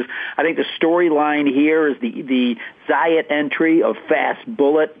horses. I think the storyline here is the Zayat entry of Fast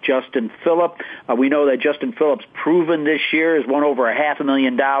Bullet, Justin Phillip. We know that Justin Phillip's proven this year, has won over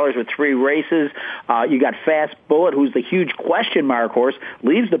 $500,000 with 3 races. You got Fast Bullet, who's the huge question mark horse,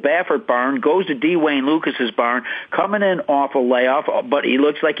 leaves the Baffert barn, goes to D. Wayne Lucas's barn, coming in off a layoff, but he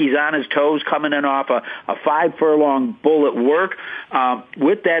looks like he's on his toes, coming in off a 5 furlong Bullet work.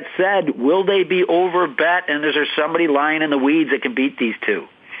 With that said, will they be overbet, and is there somebody lying in the weeds that can beat these two?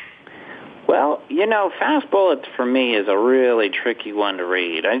 Well, Fast Bullets for me is a really tricky one to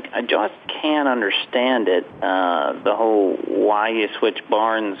read. I just can't understand it, the whole why you switch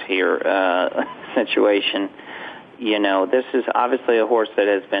barns here situation. This is obviously a horse that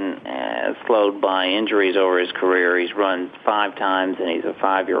has been slowed by injuries over his career. He's run 5 times, and he's a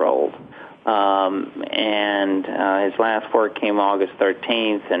 5-year-old. And his last work came August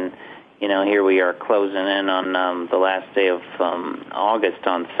 13th, and here we are closing in on the last day of August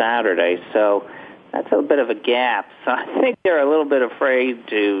on Saturday. So that's a bit of a gap. So I think they're a little bit afraid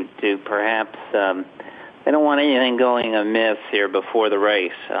to perhaps they don't want anything going amiss here before the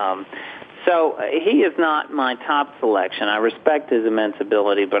race. So he is not my top selection. I respect his immense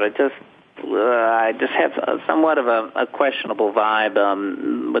ability, but I just have somewhat of a questionable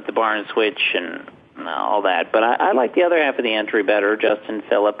vibe with the barn switch and all that. But I like the other half of the entry better, Justin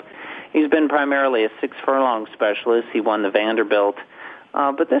Phillip. He's been primarily a 6 furlong specialist. He won the Vanderbilt.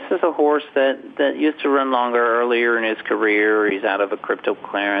 But this is a horse that used to run longer earlier in his career. He's out of a crypto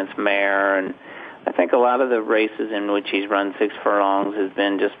clearance mare, and I think a lot of the races in which he's run 6 furlongs has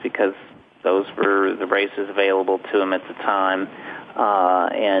been just because those were the races available to him at the time,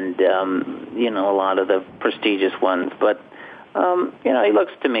 and a lot of the prestigious ones. But he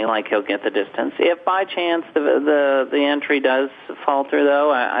looks to me like he'll get the distance. If by chance the entry does falter,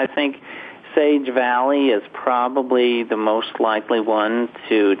 though, I think Sage Valley is probably the most likely one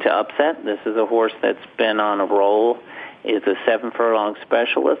to upset. This is a horse that's been on a roll. Is a 7 furlong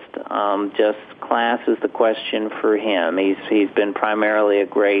specialist. Just class is the question for him. He's been primarily a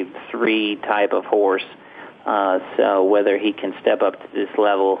grade 3 type of horse. So whether he can step up to this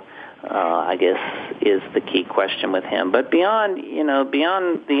level, I guess, is the key question with him. But beyond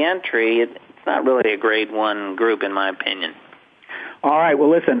the entry, it's not really a grade 1 group in my opinion. All right, well,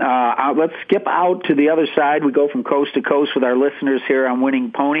 listen, let's skip out to the other side. We go from coast to coast with our listeners here on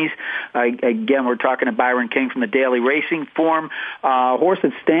Winning Ponies. Again, we're talking to Byron King from the Daily Racing Form. Horse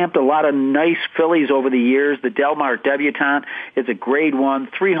that stamped a lot of nice fillies over the years. The Del Mar Debutante is a grade 1,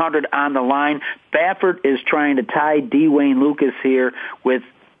 300 on the line. Baffert is trying to tie D. Wayne Lucas here with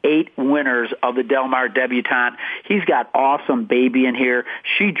 8 winners of the Del Mar Debutante. He's got Awesome Baby in here.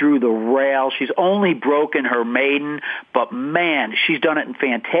 She drew the rail. She's only broken her maiden, but man, she's done it in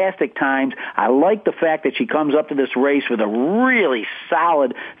fantastic times. I like the fact that she comes up to this race with a really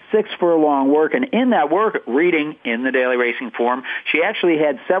solid 6 furlong work, and in that work, reading in the Daily Racing Form, she actually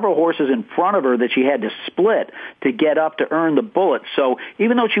had several horses in front of her that she had to split to get up to earn the Bullet. So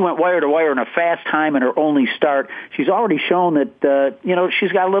even though she went wire to wire in a fast time in her only start, she's already shown that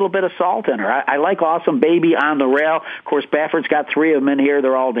she's got a little bit of salt in her. I like Awesome Baby on the rail. Of course, Baffert's got 3 of them in here.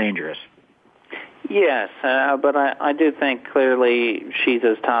 They're all dangerous. Yes, but I do think clearly she's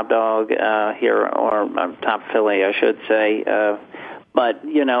his top dog here, or top filly, I should say. But,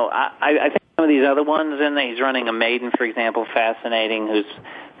 I think some of these other ones in there, he's running a maiden, for example, Fascinating,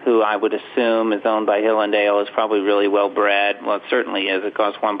 who I would assume is owned by Hill and Dale, is probably really well bred. Well, it certainly is. It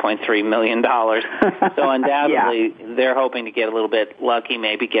costs $1.3 million. So undoubtedly, they're hoping to get a little bit lucky,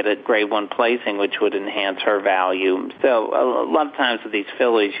 maybe get a grade 1 placing, which would enhance her value. So a lot of times with these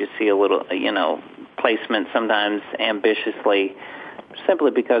fillies, you see a little, placement sometimes ambitiously,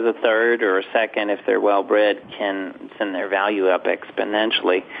 simply because a third or a second, if they're well-bred, can send their value up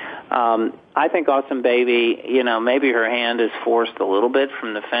exponentially. I think Awesome Baby, maybe her hand is forced a little bit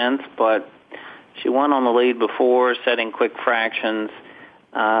from the fence, but she won on the lead before, setting quick fractions.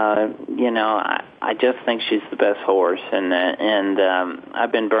 I just think she's the best horse, and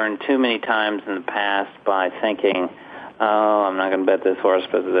I've been burned too many times in the past by thinking, I'm not going to bet this horse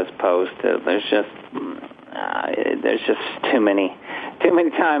because of this post. There's just too many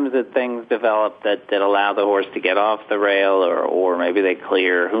times that things develop that allow the horse to get off the rail, or maybe they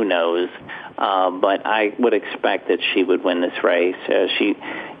clear, who knows. But I would expect that she would win this race. She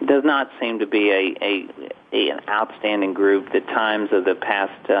does not seem to be an outstanding group. The times of the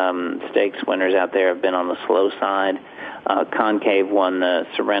past stakes winners out there have been on the slow side. Concave won the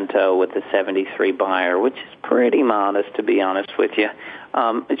Sorrento with the 73 buyer, which is pretty modest, to be honest with you.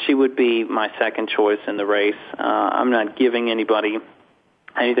 She would be my second choice in the race. I'm not giving anybody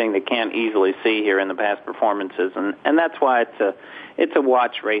anything they can't easily see here in the past performances, and that's why it's a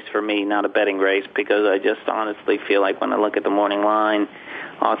watch race for me, not a betting race, because I just honestly feel like when I look at the morning line,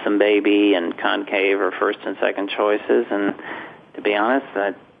 Awesome Baby and Concave are first and second choices, and to be honest,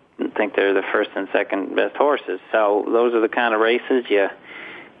 I think they're the first and second best horses. So those are the kind of races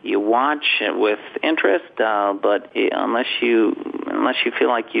you watch with interest, but unless you feel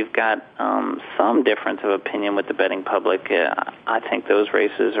like you've got some difference of opinion with the betting public, I think those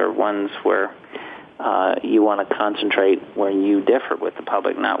races are ones where you want to concentrate where you differ with the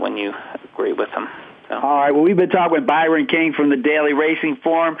public, not when you agree with them. So. All right, well, we've been talking with Byron King from the Daily Racing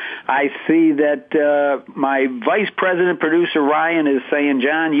Forum. I see that my vice president producer, Ryan, is saying,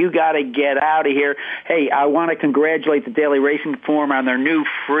 John, you got to get out of here. Hey, I want to congratulate the Daily Racing Forum on their new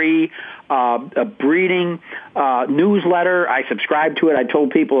free breeding newsletter. I subscribe to it. I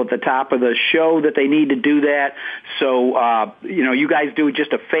told people at the top of the show that they need to do that. So, you guys do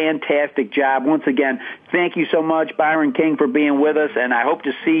just a fantastic job. Once again, thank you so much, Byron King, for being with us, and I hope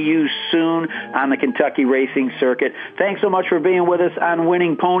to see you soon on the Kentucky racing circuit. Thanks so much for being with us on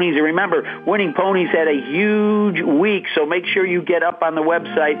Winning Ponies. And remember, Winning Ponies had a huge week, so make sure you get up on the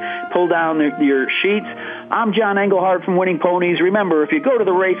website, pull down your sheets. I'm John Englehart from Winning Ponies. Remember, if you go to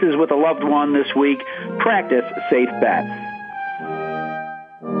the races with a loved one this week, practice safe bets.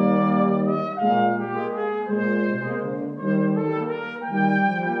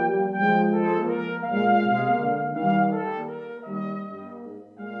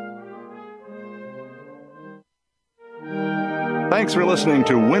 Thanks for listening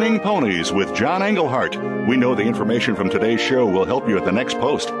to Winning Ponies with John Englehart. We know the information from today's show will help you at the next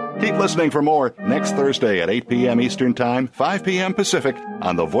post. Keep listening for more next Thursday at 8 p.m. Eastern Time, 5 p.m. Pacific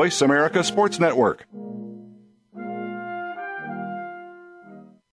on the Voice America Sports Network.